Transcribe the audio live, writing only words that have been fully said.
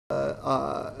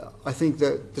I think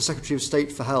that the Secretary of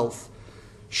State for Health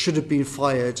should have been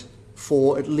fired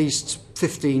for at least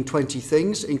 15, 20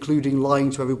 things, including lying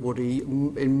to everybody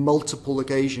in multiple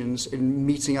occasions, in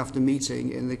meeting after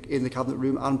meeting in the Cabinet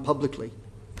room and publicly.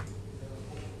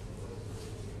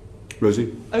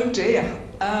 Rosie? Oh dear.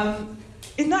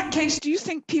 In that case, do you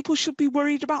think people should be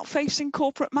worried about facing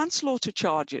corporate manslaughter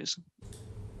charges?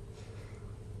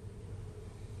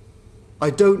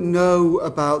 I don't know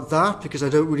about that because I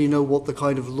don't really know what the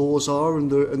kind of laws are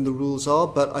and the rules are.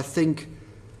 But I think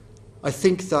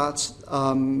that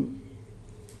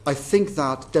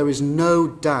there is no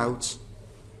doubt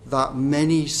that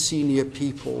many senior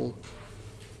people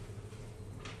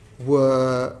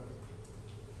were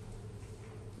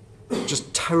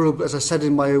just terrible. As I said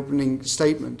in my opening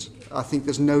statement, I think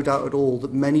there's no doubt at all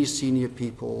that many senior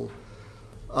people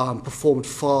performed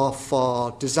far,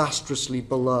 far disastrously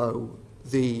below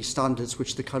the standards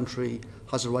which the country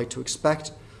has a right to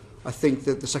expect. I think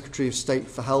that the Secretary of State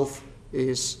for Health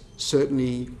is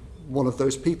certainly one of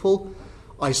those people.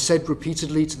 I said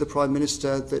repeatedly to the Prime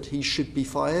Minister that he should be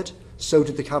fired. So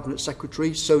did the Cabinet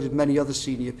Secretary. So did many other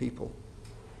senior people.